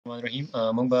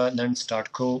Bismillahirrahmanirrahim. Mungba learn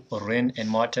start ko Wren and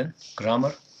Martin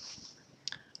grammar.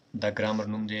 The grammar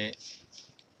num de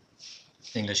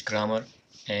English grammar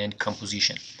and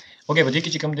composition. Okay, but diki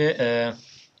chikam de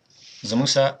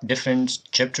zamusa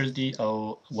different chapters di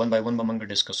or one by one manga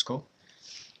discuss ko.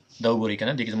 Da ugori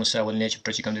kana diki zamusa walne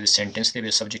chapter chikam de sentence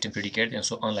de subject and predicate and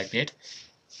so on like that.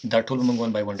 That tool mung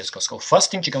one by one discuss ko.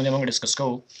 First thing chikam de manga discuss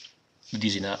ko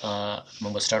dizina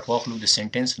mungba start walk the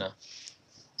sentence na.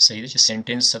 सही है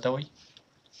सेंटेंस सता वही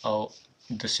और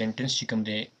the sentence चिकम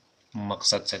दे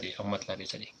मकसद सदी और मतलब है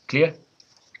सदी क्लियर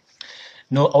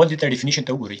नो अवल दिता डेफिनेशन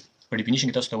तो गुरी पर डेफिनेशन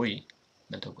कितना सता वही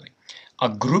दलता गुरी a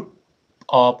group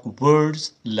of words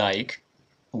like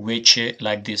which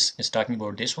like this is talking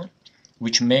about this one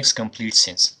which makes complete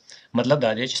sense मतलब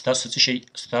दादे चिस्ता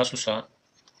सा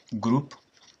group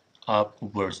of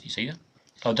words सही है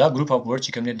और दा ग्रुप ऑफ वर्ड्स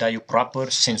चिकम ने दा यो प्रॉपर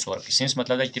सेंस वर्क सेंस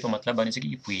मतलब दा जिते मतलब बने से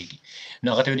कि पुएगी न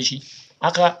अगते वेली छि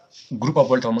आका ग्रुप ऑफ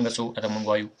वर्ड मंगा सो अता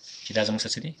मंगवायु कि दा जंग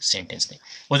ससे सेंटेंस ने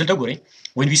वजल तो गोरे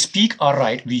व्हेन वी स्पीक और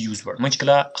राइट वी यूज वर्ड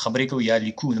मंचकला खबरे को या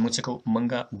लिखु न मंचको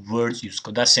मंगा वर्ड्स यूज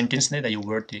को दा सेंटेंस ने दा यो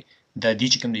वर्ड दे दा दी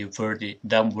चिकम दे यो वर्ड दे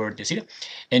दा वर्ड दे सी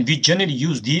and we generally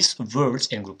use this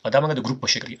words in group अदा मंगा द ग्रुप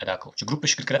पशकरी अदा को जो ग्रुप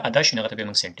पशकर अदा छि न अगते बे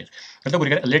मंग सेंटेंस मतलब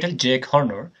गोरे little Jack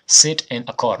Horner sit in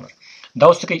a corner दा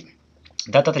उसके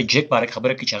दाता ते जेक बारे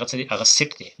खबर की चागत से अगर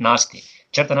सिट थे नाचते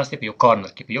चरता नाचते पियो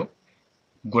कॉर्नर के पियो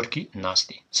गुड की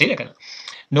नाचते सही है ना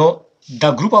know the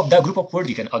group of word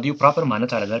दिकन अदियो प्रॉपर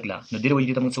मानता लगला न दिर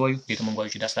वही तमन सोयो ये तमन गोयो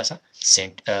चिदा सा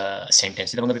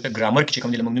सेंटेंस तमन पे ग्रामर की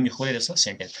चिकम दिल मंगनु मी खोले रसा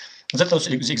सेंटेंस जब तो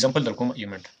एग्जांपल दरको यू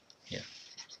मिनट हियर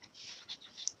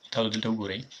तालो दिल तो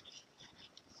गुरे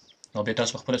नो बेटा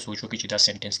सो खपला सोचो की चिदा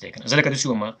सेंटेंस देखना जला कदि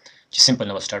सुमा ची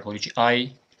सिंपल ना स्टार्ट होली ची आई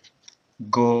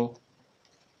गो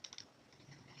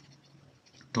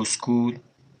to school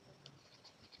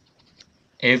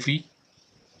every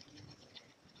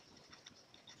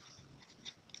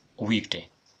weekday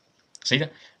सही है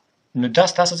नो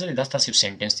दस सिर्फ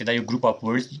सेंटेंस थे दा यो ग्रुप ऑफ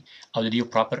वर्ड्स और दा यो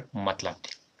प्रॉपर मतलब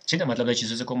थे सही है मतलब दा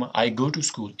चीज़ को आई go to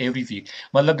school every week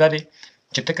मतलब दा दे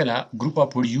चित्तकला ग्रुप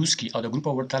ऑफ वर्ड यूज की और ग्रुप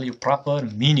ऑफ वर्ड ताले यो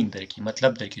प्रॉपर मीनिंग दर की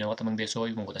मतलब दर की ना तमंग दे सो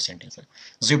यो मंगो दा सेंटेंस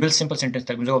जो बिल सिंपल सेंटेंस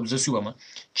तक जो ऑब्जर्व हुआ मा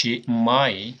ची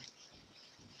my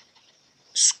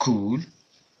school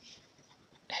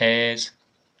has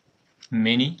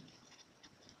many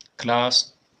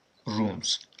classrooms.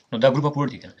 Now that group of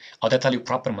words दिखना और that ताली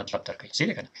proper मतलब तक सही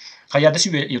है ना हाँ याद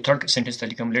है ये third sentence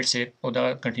ताली कम let's say और दा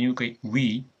continue कई we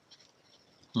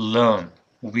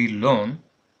learn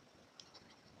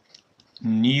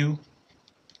new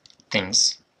things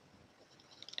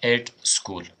at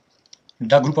school.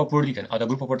 दा group of words दिखना और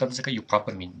दा group of words ताली से कई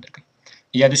proper meaning दर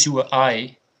कई याद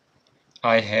है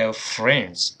I have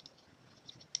friends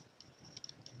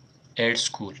at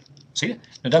school सही है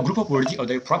न दा ग्रुप ऑफ वर्ड की और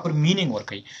दा प्रॉपर मीनिंग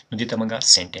वर्क है न देता मंगा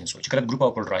सेंटेंस हो चकरा ग्रुप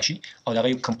ऑफ वर्ड राशि और दा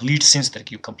कंप्लीट सेंस तक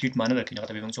की कंप्लीट मानर रखी न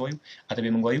तबे मंगसो अतबे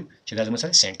मंगवायु चदा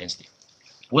जमसा सेंटेंस दी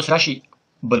उस राशि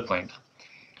बल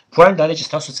पॉइंट दाले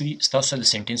स्टास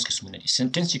सेंटेंस के सुमने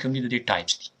सेंटेंस की कम दी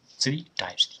टाइप्स दी सही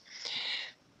टाइप्स दी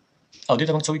और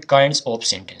देता मंगसो काइंड्स ऑफ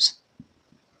सेंटेंस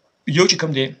यो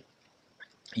चिकम दे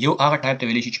यो आगा टाइप ते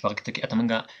वेले ची पाक तक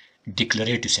अतमंगा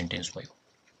डिक्लेरेटिव सेंटेंस होयो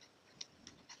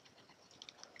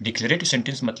डिक्लेरेटिव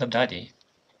सेंटेंस मतलब दादे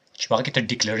चिपाके त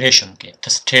डिक्लेरेशन के त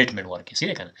स्टेटमेंट वर्क के सही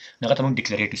है नगा तमंग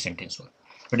डिक्लेरेटिव सेंटेंस हो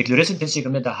पर डिक्लेरेटिव सेंटेंस के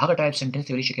में द हागा टाइप सेंटेंस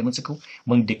तेरी के मन सको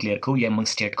मन डिक्लेयर को या मन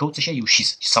स्टेट को से you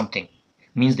something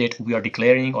means that we are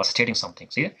declaring or stating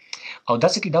something सही है और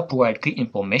दस की दा प्रोवाइड की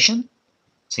इंफॉर्मेशन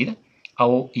सही है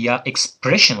और या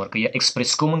एक्सप्रेशन वर्क या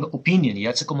एक्सप्रेस को मन ओपिनियन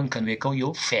या से को मन कन्वे को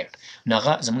यो फैक्ट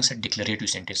नगा जमन से डिक्लेरेटिव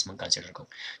सेंटेंस मन कंसीडर को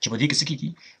चिपदी किसी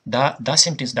की दा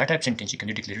सेंटेंस दा टाइप सेंटेंस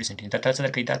की डिक्लेरेटिव सेंटेंस दा तरह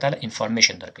कई दा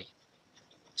इंफॉर्मेशन दर कई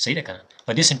सही है ना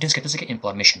पर ये सेंटेंस कहते हैं कि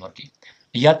इंफॉर्मेशन वर्क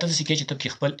या तो से के चित की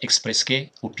खपल एक्सप्रेस के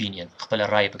ओपिनियन खपल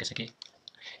राय पे के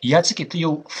या से कि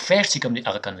यो फैक्ट से कम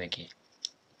आगे कन्वे के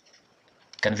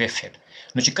कन्वे फैक्ट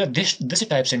नो चिका दिस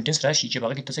टाइप सेंटेंस राशि के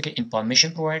बारे की के इंफॉर्मेशन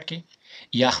प्रोवाइड के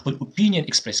या खपल ओपिनियन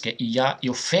एक्सप्रेस के या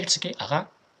यो फैक्ट्स के आगा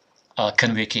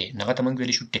कन्वे के नगा तमंग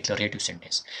वेली शु डिक्लेरेटिव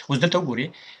सेंटेंस उस दल तो गोरे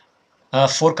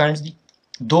four kinds the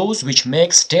those which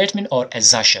make statement or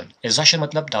assertion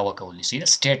मतलब दावा कौली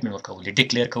सीधा statement और कौली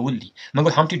declare कौली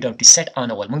मंगो Humpty Dumpty set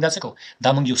on a wall मंग दासे को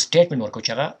दा मंग यो statement और को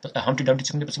चगा Humpty Dumpty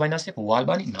चिकन पे सबाई नास्ते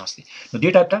वाल बानी नास्ते नो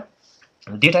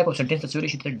दे टाइप ऑफ सेंटेंस तस्वीर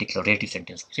इसी तरह डिक्लेरेटिव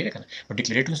सेंटेंस सीधा कहना पर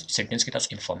डिक्लेरेटिव सेंटेंस के तास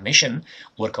इंफॉर्मेशन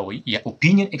और कौई या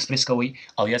ओपिनियन एक्सप्रेस कौई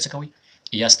और या से कौई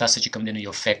या स्टास से चिकन देने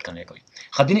यो फैक्ट करने कौई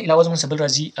खदिन इलावा जमन सबल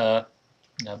राजी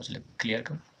ना मतलब क्लियर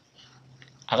कर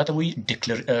अगर तो वही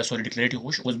डिक्लेरेटिव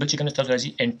होश उस बच्चे का नस्ता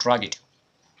राजी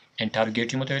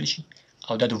इंटरोगेटिव मतलब वेली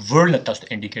और दैट वर्ड लगता है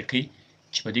इंडिकेट की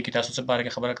چې په دې کې تاسو څه باره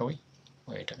کې خبره کوئ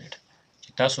ویټ ا منټ چې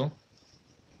تاسو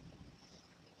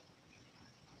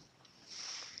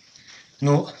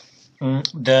نو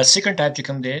د سیکنډ ټایپ چې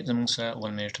کوم دی زموږ سره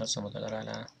 1 منټ سم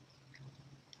رااله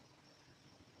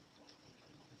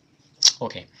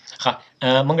اوکې ها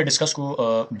موږ ډیسکس کو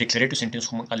ډیکلریټیو سنټنس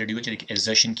خو موږ الریډي و چې د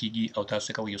assertion کیږي او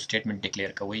تاسو کوي یو سټیټمنټ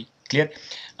ډیکلیئر کوي کلیر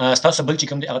تاسو بل چې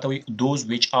کوم دی هغه ته وي those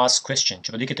which ask question چې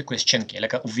په دې کې ته کوېسچن کې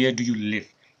لکه where do you live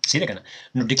صحیح ده کنه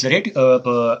نو ډیکلریټیو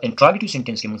په انټراګیټیو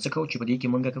سنټنس کې موږ څه کوو چې په دې کې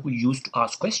موږ کوو use to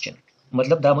ask question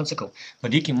مطلب دا موږ څه کوو په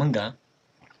دې کې موږ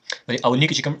په اولنی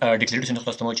کې چې کوم ډیکلریټیو سنټنس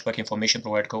خلاص ته چې پکې انفارمیشن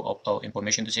پرووایډ کو او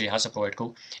انفارمیشن د څه لحاظ پرووایډ کو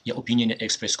یا اوپینین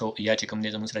ایکسپریس کو یا چې کوم دې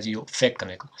زموږ راځي یو فیکټ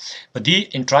کنه کو په دې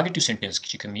انټراګیټیو سنټنس کې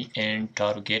چې کومي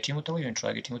انټراګیټیو متو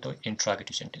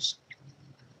انټراګیټیو سنټنس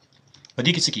په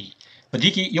دې کې څه کیږي په دې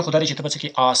کې یو خدای چې ته پڅ کې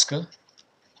آسک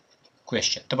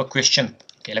کوېسچن ته په کوېسچن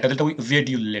کې لکه دلته وي where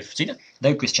do you live ځي دا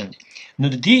یو کوېسچن دی نو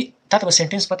د دې تاسو په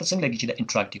سنټنس پته څنګه لګي چې دا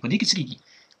انټراګیټیو په دې کې څه کیږي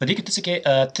په دې کې څه کې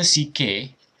ته سی کې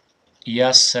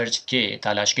یا سرچ کې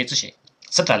تلاش کې څه شي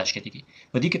څه تلاش کې دي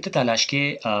په دې کې ته تلاش کې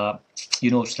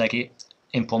یو نو څه کې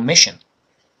انفارمیشن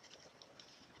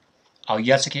او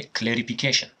یا څه کې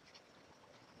کلیریفیکیشن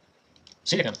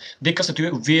څه کوم د کس ته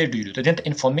ویر ډو یو ته د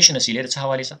انفارمیشن اصلي څه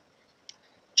حواله سره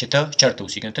چې ته چرته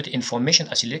اوسې ته انفارمیشن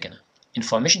اصلي کنه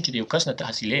انفارمیشن چې د یو کس نه ته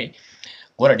حاصله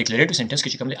ګوره ډیکلریټیو سنټنس کې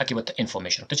چې کوم دی اکی وته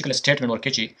انفارمیشن ته چې کله سټیټمنټ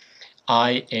ورکې چې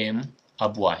I am a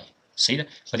boy صحیح ده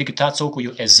په دې کې تاسو کو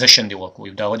یو assertion دی وکړو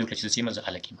یو داوا دی چې چې مزه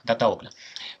الکیم دا تا وکړه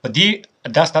په دې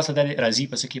دا تاسو د راضي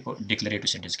پس کې په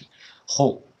ډیکلریټیو سنټنس کې خو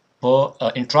په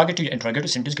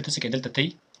انټراګیټیو سنټنس کې تاسو کې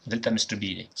دلته مستر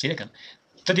بی دی صحیح ده کنه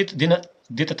ته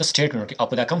دې ته سټیټمنټ ورکې او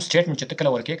په دا کوم سټیټمنټ چې ته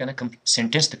کله ورکې کنه کوم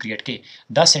سنټنس ته کریټ کې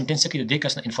دا سنټنس کې د دې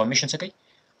کس نه انفارمیشن څه کوي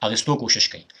اغستو کوشش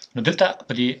کوي نو دلته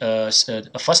په دې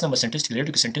فرست نمبر سنټنس کې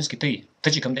ډیکلریټیو سنټنس کې ته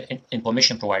چې کوم د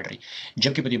انفارمیشن پرووایډر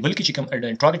جبکې په دې بل کې چې کوم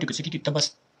انټراګیټیو کې ته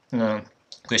بس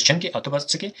کوېسچن کې او ته بس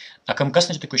څه کې کم کس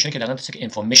نه چې کوېسچن کې دغه څه کې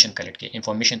انفارمیشن کلیکټ کې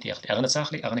انفارمیشن ته اخلي هغه څه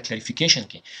اخلي هغه کلیریفیکیشن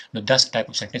کې نو داس ټایپ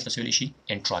اف سنټنس تاسو ویل شي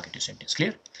انټراګیټیو سنټنس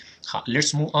کلیر ها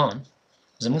لیټس موو آن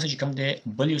زموږ چې کوم د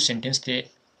بل یو سنټنس ته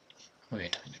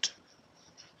ویټ ا منټ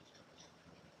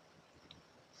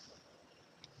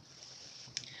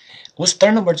اوس تر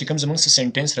نمبر چې کوم زموږ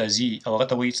سنټنس راځي او هغه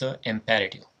ته وایي څه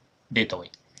امپیریټیو دې ته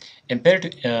وایي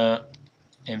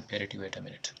امپیریټیو ویټ ا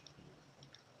منټ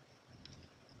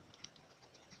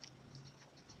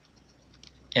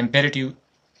imperative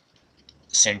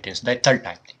sentence دا third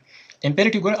type دی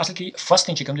imperative ګور اصل کې فرست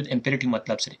ثینګ چې کوم د imperative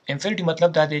مطلب سره imperative مطلب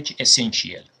دا دی چې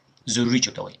essential ضروری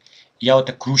چوته وي یا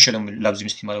ته crucial لفظ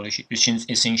استعمالول شي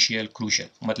essential crucial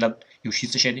مطلب یو شی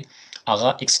څه شي دی هغه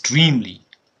extremely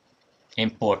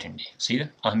important دی صحیح ده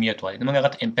اهمیت والی موږ هغه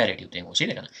imperative ته وایو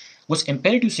صحیح ده کنه اوس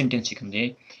imperative sentence چې کوم دی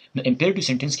نو imperative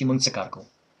sentence کې موږ څه کار کوو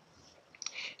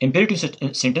imperative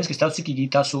sentence کې تاسو کېږي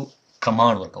تاسو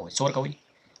کمانډ ورکوي څه ورکوي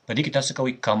په دې کې تاسو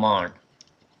کوي کمانډ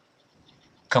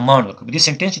ورکوي په دې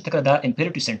سنټنس چې تکړه دا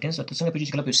امپیریټیو سنټنس ته څنګه پیږي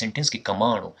چې کله په سنټنس کې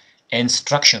کمانډ او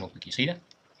انستراکشن وکړي صحیح ده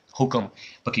حکم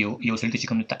پکې یو څه چې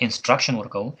کوم ته انستراکشن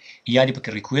ورکاو یا دې پکې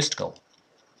ریکوېست کوو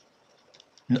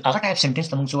نو هغه ټایپ سنټنس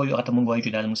ته موږ وایو هغه ته موږ وایو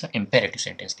چې دا موږ امپیریټیو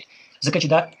سنټنس دی ځکه چې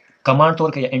دا کمانډ تور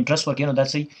کې یا انټرست ورکې نو دا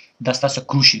څه دا تاسو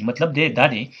کروشل مطلب دی دا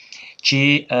دی چې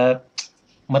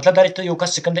مطلب دا ته یو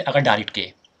کس کوم دی هغه ډایرکټ کې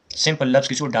سمپل لفظ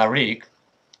کې څو ډایرکټ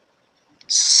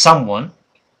someone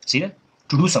see that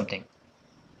to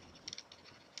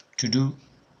do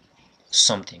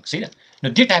something see that now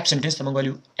the type sentence the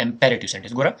value imperative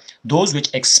sentence gora those which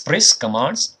express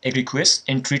commands requests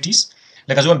entreaties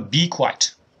like as one be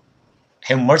quiet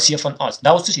have mercy upon us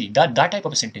that was see that type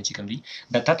of a sentence you can be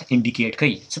that indicate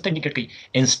kai so indicate kai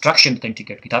instruction to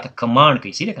indicate kai that command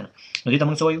kai see that kana no the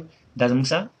tamang so you that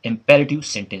means imperative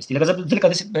sentence like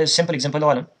as a simple example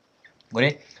wala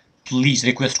gore please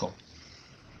request ko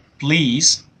please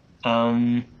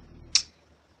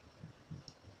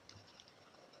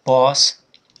pause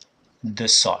the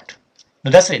salt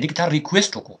نو دا سره د کی ته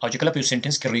ریکوېست وکړو او چې کله په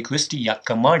سنټنس کې ریکوېست یا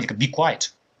کمانډ کې بی کوایټ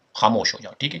خاموش هو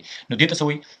جاو ٹھیک ہے نو دې ته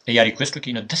سوې یا ریکوېست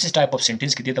وکړي نو دس ټایپ اف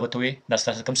سنټنس کې دې ته وته دا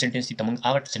ستاسو کوم سنټنس دي تمون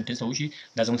هغه سنټنس وشي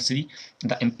دا زموږ سری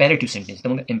دا امپیریټیو سنټنس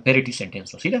تمون امپیریټیو سنټنس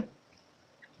وسی دا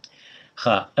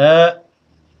ها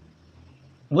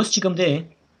وس چې کوم دی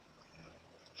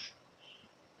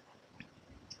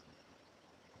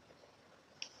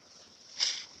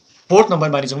پورت نمبر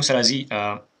باندې زموږ سره راځي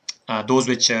those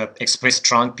which express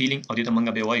strong feeling او دې ته موږ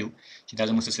به وایو چې دا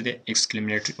زموږ څه دی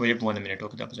exclamatory wait 1 minute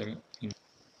اوکې دا په ځای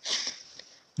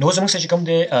نو زموږ څه کوم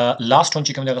دی لاست ون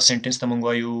چې کوم دا سنټنس ته موږ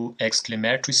وایو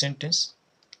exclamatory sentence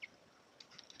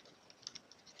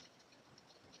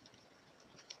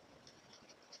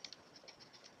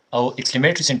او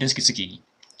exclamatory sentence کې څه کیږي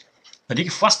But the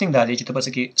first thing that is to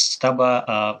staba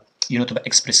to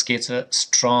express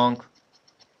strong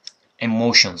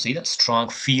emotions, strong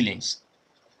feelings,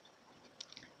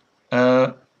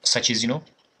 such as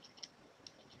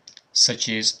such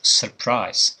as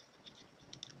surprise,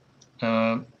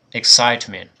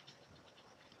 excitement.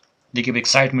 They give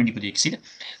excitement di see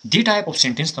the type of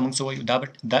sentence tamang so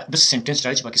that this sentence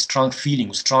right like strong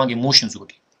feelings, strong emotions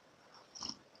would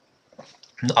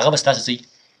no aga basta say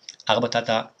aga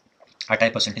batata a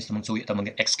type of sentence tamang so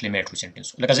tamang exclamatory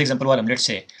sentence like as example let's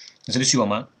say this you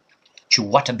ama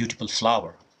what a beautiful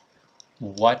flower,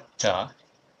 what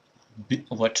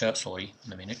sorry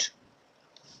a minute,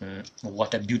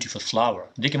 what a beautiful flower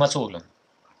dike matsoglem,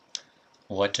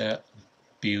 what a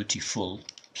beautiful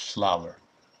flower.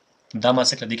 Dama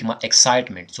sakla diki ma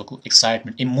excitement, so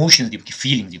excitement, emotions diki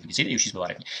feelings diki see you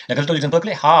like for example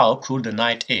how cruel the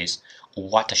night is,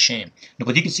 what a shame. No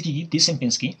but diki siki this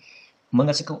sentence ki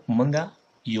manga sako manga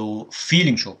yo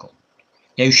feeling shoko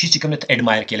ya you shi come to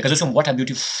admire ke like what a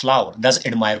beautiful flower does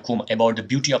admire kuma about the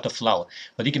beauty of the flower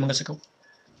but diki manga sako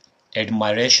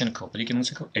admiration ko but diki manga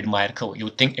sako admire ko you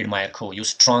think admire ko you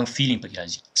strong feeling pa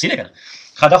raji see like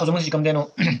khada kho manga sikam deno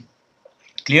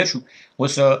clear shu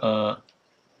was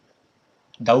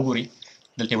Dauguri,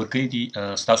 دلته ورکړي دي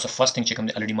تاسو first thing چې کوم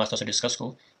دی already ما تاسو ډیسکس کو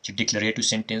چې declarative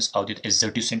sentence او د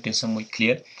assertive sentence هم وي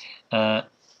clear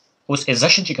اوس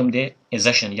assertion چې کوم دی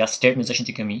assertion یا statement assertion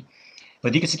چې کومي په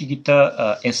دې کې څه کېږي ته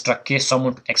instruct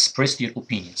someone to express their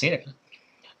opinion صحیح ده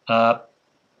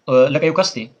لکه یو کس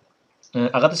دی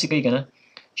هغه ته څه کوي کنه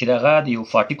چې هغه د یو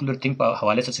particular thing په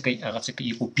حواله سره څه کوي هغه څه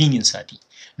کوي opinion ساتي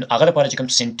نو هغه لپاره چې کوم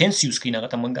sentence use کوي هغه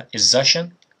ته موږ assertion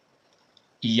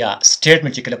या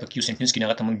statement چې کله په کیو سنټنس کې نه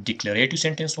غته موږ declarative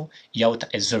sentence हो या وته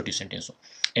assertive sentence हो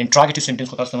interrogative sentence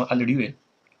کو تاسو already وې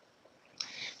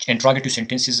interrogative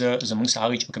sentence is زموږ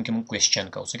سره چې کوم کوم question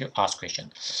کوو څه ask question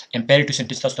imperative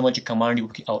sentence تاسو ته چې command یو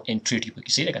کې او entreaty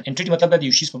کې صحیح لګا entreaty مطلب د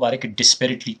یو شی په باره کې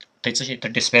desperately ته څه ته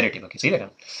desperate کې صحیح لګا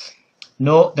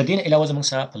نو د دین علاوه زموږ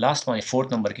سره په last باندې 4th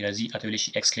نمبر کې راځي اته ویل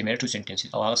شي exclamative sentence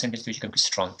او هغه sentence چې کوم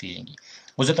strong feeling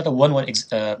وزته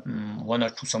one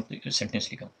or two something sentence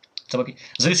لیکم Okay.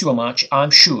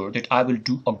 I'm sure that I will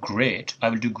do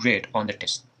great on the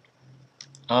test.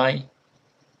 I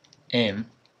am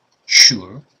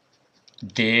sure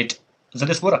that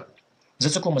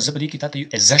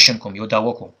assertion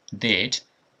that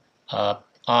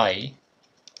I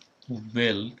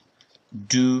will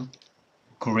do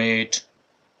great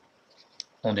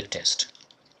on the test.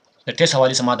 The test I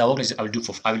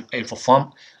will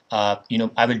perform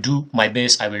I will do my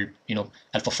best, I will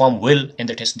I'll perform well in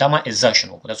the test. Dama assertion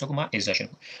that's what my assertion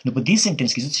no but this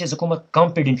sentence is says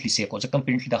confidently say ko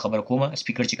confidently da khabar ko ma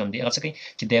speaker chi kam de asa kai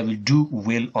they will do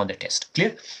well on the test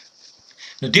clear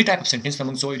no the type of sentence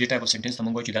tamang so the type of sentence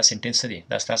tamang go chi da sentence de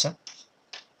that's tasa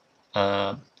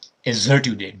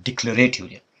assertive de declarative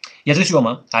de yes this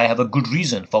ma I have a good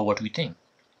reason for what we think.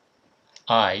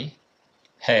 I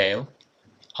have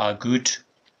a good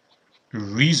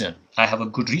reason. I have a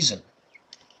good reason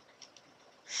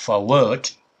for what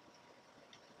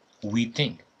we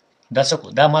think. That's okay.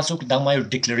 That my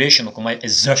declaration or my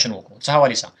assertion. So how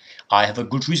is I have a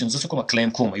good reason. That's okay.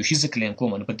 Claim koma. You should claim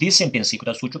koma. But this sentence, you could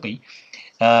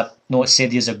have no say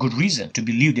there's a good reason to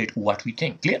believe that what we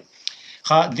think. Clear?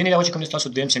 Then I want to come to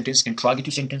the sentence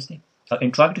interrogative sentence.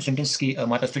 Interrogative sentence ki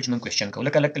mata switch man question ko.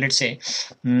 Like let's say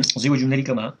zero jumla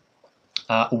kama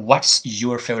what's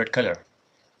your favorite color?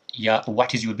 Yeah,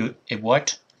 what is your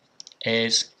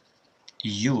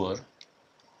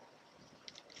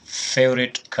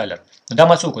favorite color?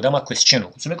 Dama question.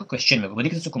 So make a question.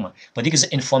 But this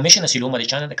information as you know,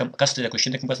 the customer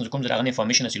question. The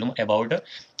information as you know about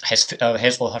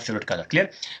his or her favorite color.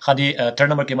 Clear? The third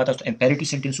number के माता imperative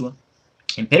sentence हुआ.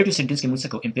 Imperative sentence के मुझसे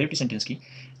को imperative sentence की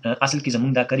असल की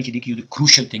ज़मीन दा करी चीज़ की ये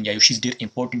crucial thing या यूशीज़ देर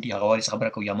important या हवाले से खबर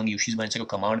को या मंग यूशीज़ बाइन से को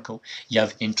command को या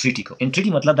entreaty को.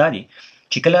 Entreaty मतलब दादी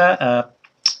चिकला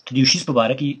तो यूशीज़ पर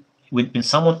बारे की when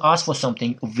someone asks for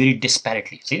something very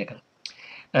desperately सही है क्या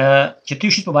चित्ती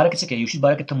यूशीज़ पर बारे किसे क्या यूशीज़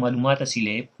बारे के तो मालूमात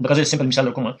असीले because it's simple मिसाल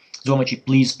रखूँ जो मची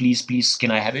please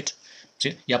can I have it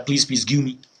या please give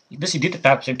me. This is the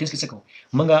type of sentence किसे को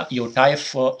मंगा यो type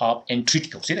of entreaty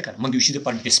को सही है मंग यूशी दे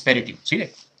पर desperate सही है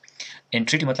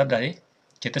entreaty मतलब दादे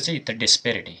चित्त से इतना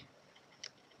desperate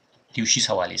यूशी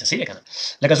हवाले से सही है ना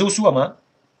लगा जो सुआ मा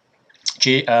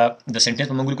चे the sentence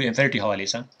में मंगुल को imperative हवाले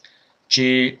से चे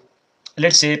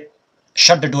let's say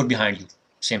shut the door behind you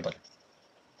simple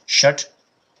shut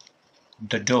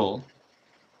the door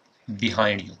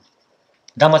behind you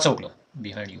दा मा चौकलो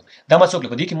behind you दा मा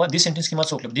चौकलो दी की मा this sentence की मा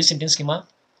चौकलो this sentence की मा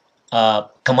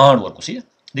command work see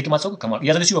देखिए मात्रा को command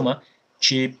या जैसे हुआ मा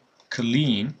चे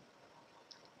clean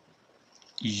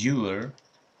your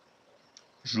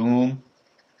room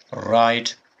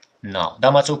right now. دا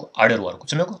ما څوک order ورکو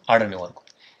څه مې وکړو order مې ورکو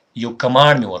یو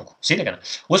command مې ورکو صحیح ده کنه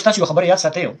اوس تاسو یو خبره یاد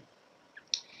ساتئ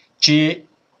چې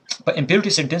په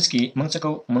imperative sentence کې موږ څه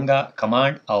کوو موږ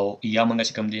command او یا موږ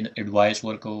چې کوم دی advice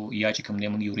ورکو یا چې کوم دی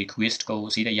موږ یو request کوو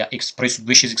صحیح ده یا express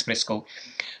wishes express کوو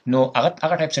نو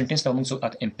هغه type sentence ته موږ څه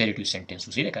imperative sentence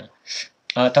صحیح ده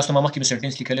کنه تاسو ما مخکې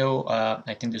sentence لیکلی و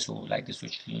I think this will like this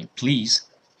which please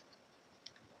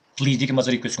دې کې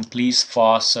مزه request کوم please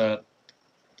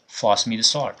pass me the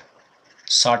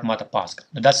salt ماته pass کړه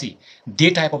نو داسې دې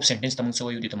type of sentence ته موږ څه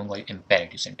وایو دې ته موږ وایو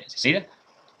imperative sentence صحیح ده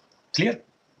clear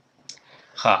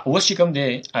ها اوس چې کوم دی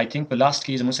I think په last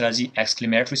کې زموږ سره راځي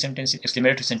exclamatory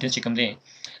sentence چې کوم دی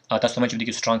تاسو ته چې دې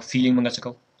کې strong feeling موږ څه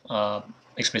کوو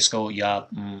express کوو یا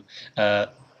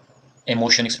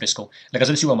emotion express کوو لکه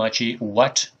زه داسې وایم چې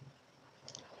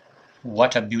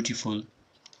what a beautiful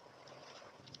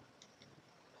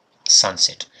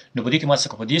sunset نو په دې کې ما څه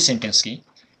کوو په دې sentence کې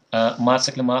ما څه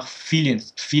کړل ما feeling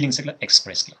څه کړل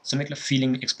express کړل څه مې کړل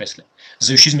feeling express کړل زه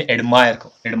یو شیز مې admire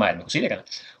مې صحیح ده که نه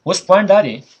اوس پوینټ دا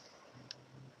دی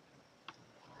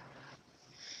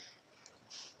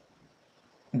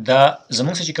دا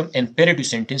زموږ څه چې کوم imperative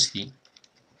sentence دي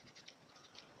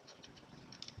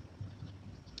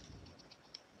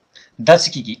دا څه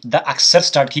کېږي دا اکثر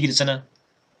سټارټ کېږي د څه نه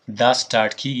دا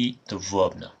سټارټ کېږي د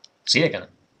verb نه صحیح ده که نه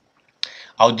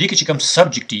او دې کې چې کوم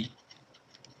subject دي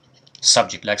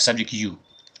subject like subject you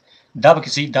دا پکې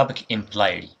څه دا پکې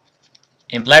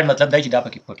implied مطلب دا چې دا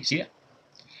پکې پټي صحیح ده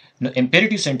نو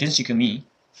imperative sentence چې کومي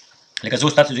لکه زه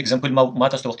اوس تاسو example ما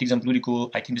تاسو ته وختي example ولیکو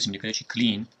I think داسې مې لیکلی چې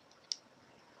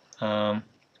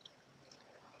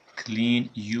clean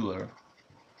your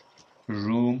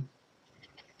room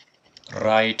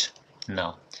right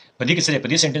now په دې کې څه دی په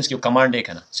دې sentence کې یو command دی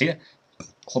که نه صحیح ده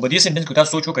خو په دې sentence کې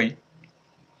تاسو سوچ وکړئ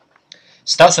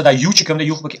ستاسو دا یو چې کوم دی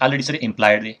یو خو پکې already سره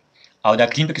implied دی او دا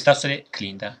clean پکې ستاسو سره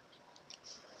clean ده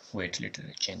wait later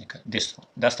change this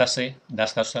دا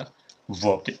ستاسو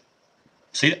verb دی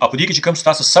صحیح او په دې کې چې کوم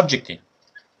ستاسو subject دی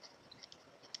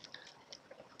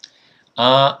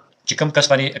چې کوم کس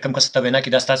ته وینا کې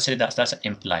دا ستاسو سره دا ستاسو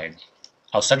implied دی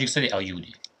او subject سره او یو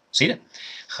دی صحیح ده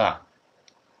ښه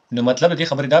نو مطلب دې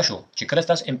خبرې دا شو چې کله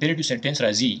تاسو imperative sentence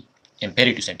راځي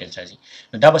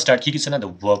نو دا به سٹارټ کیږي څه نه د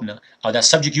verb نه او دا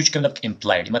subject یو چې کوم د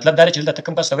implied مطلب دا چې دلته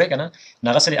کوم کس وایي کنه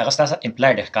هغه سره هغه تاسو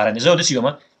implied ښکارا نه زه داسې یم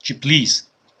چې please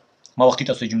ما وختي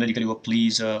تاسو جمله لیکلې و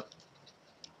please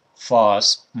pass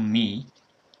me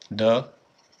the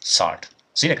salt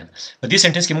صحیح ده کنه په دې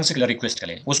sentence کې موږ څه ریکوست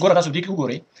کړل اوس ګوره تاسو دې کې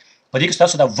وګورئ په دې کې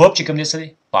تاسو دا verb چې کوم دی سره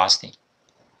pass دی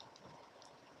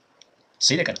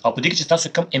صحیح ده کنه او په دې کې چې تاسو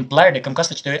کوم implied کوم کس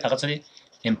چې هغه څه دی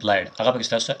implied هغه پکې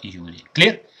تاسو یو دی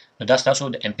کلیر نو دا تاسو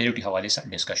د imperative حواله سره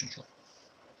ډسکشن شو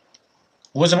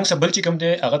و زموږ څه بل چې کوم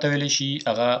دی هغه ته ویل شي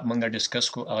هغه موږ ډسکس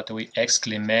کو هغه ته وی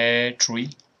exclamatory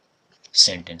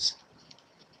sentence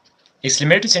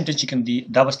چې کوم دی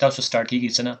دا به تاسو سٹارټ کیږي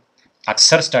څه نه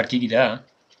اکثر سٹارټ کیږي دا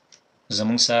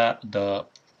زموږ سره د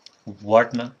what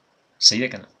نه صحیح ده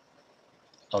کنه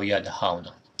او یا د how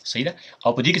نه صحیح ده او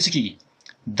په دې کې څه کیږي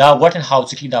دا what and how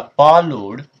څه کیږي دا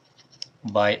followed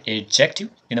by adjective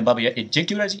ینه بابا یا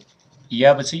adjective راځي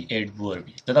یا به څه adverb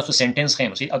دا تاسو سنټنس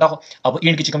خیم صحیح او دا अब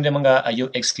end کې چې کوم دی موږ یو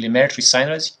exclamatory sign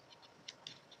راځي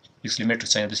exclamatory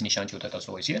sign د نشان چې وتا تاسو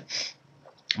وایي صحیح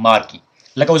مارکی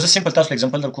لکه اوس سمپل تاسو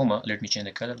example در کوم let me change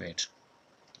the color wait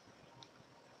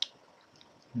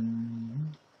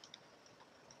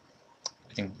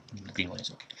I think the green one is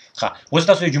okay ها اوس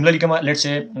تاسو جمله لیکم let's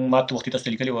say ما ته وخت تاسو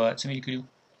لیکلی و څه مې لیکلی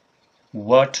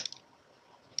what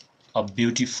a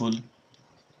beautiful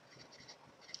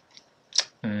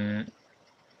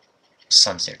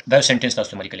sunset دا سنټنس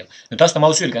تاسو مې لیکلی نو تاسو ته ما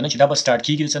ویل کنه چې دا به سٹارټ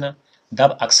کیږي څه نه دا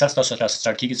اکثر تاسو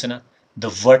سٹارټ کیږي څه نه د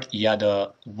what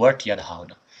یا د how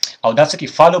نه او دا څه کې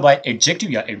follow by adjective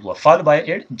یا adverb follow by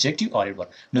adjective or adverb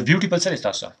نو beautiful څه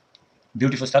تاسو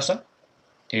beautiful تاسو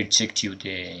adjective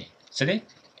دی څه دی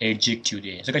adjective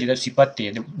دی ځکه چې دا صفت دی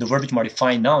the word which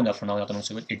modify noun after noun تاسو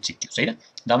څه adjective صحیح ده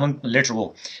دا موږ later وو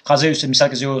خاصه مثال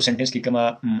کې یو سنټنس کې کومه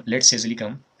let's say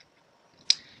لیکم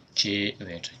چې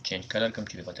wait change color کوم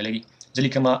چې پته لګي ځلې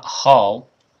کومه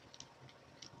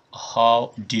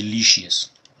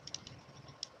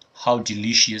how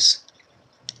delicious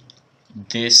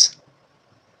this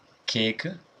cake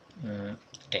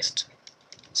taste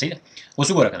صحیح ده اوس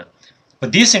وګوره کنه په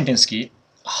دې سنټنس کې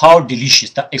how delicious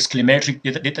دا exclamatory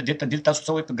دلته تاسو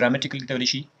څه وایي په grammatical کې ویل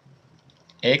شي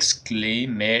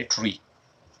exclamatory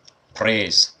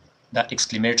praise دا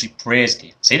exclamatory praise دی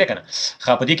صحیح ده کنه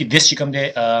خا په دې کې this چې کوم دی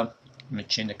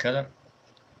change the color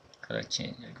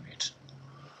change great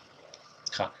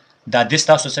ها دا this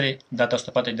تاسو سره دا تاسو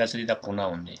ته پته دا څه دي دا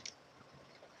pronoun دی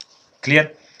clear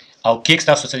او cake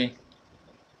تاسو سره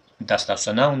دا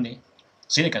تاسو noun دی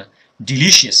صحیح ده کنه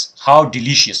delicious how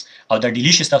delicious او دا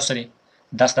delicious تاسو سره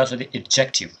دا تاسو د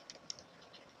adjective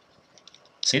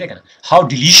صحیح ده کنه how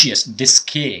delicious this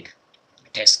cake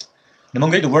taste نو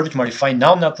موږ د word to modify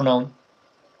noun نه pronoun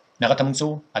نغه ته موږ څه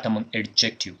اته موږ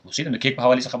adjective صحیح ده نو کیک په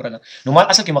حواله څخه خبره ده نو مال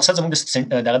اصل کې مقصد زموږ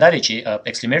دغه دا دی چې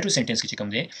exclamatory sentence کې چې کوم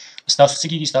دی تاسو څه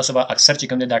کیږي تاسو به اکثر چې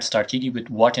کوم دی that start کیږي with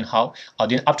what and how او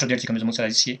then after that چې کوم زموږ سره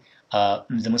راځي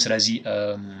زموږ سره راځي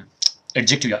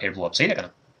adjective یا adverb صحیح ده کنه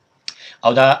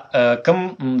او دا کم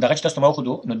دغه چې تاسو ما خو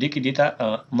نو د کې دیتا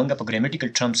موږ په grammatical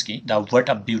terms کې دا word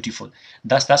up beautiful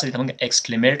دا تاسو ته موږ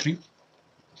exclamatory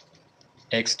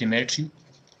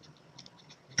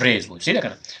praise وو صحیح ده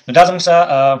کنه نو دا زموږ سره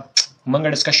موږ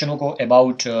ډسکشن وکړو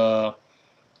about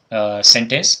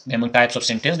sentence د موږ types of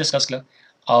sentence ډسکس کړل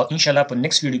او ان شاء الله په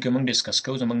next video کې موږ ډسکس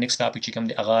کوو زموږ next topic چې کوم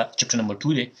دی هغه chapter number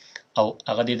 2 دی او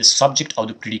هغه د subject او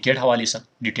د predicate حواله سره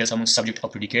details موږ subject او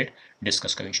predicate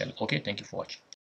ډسکس کوو ان شاء الله okay thank you for watching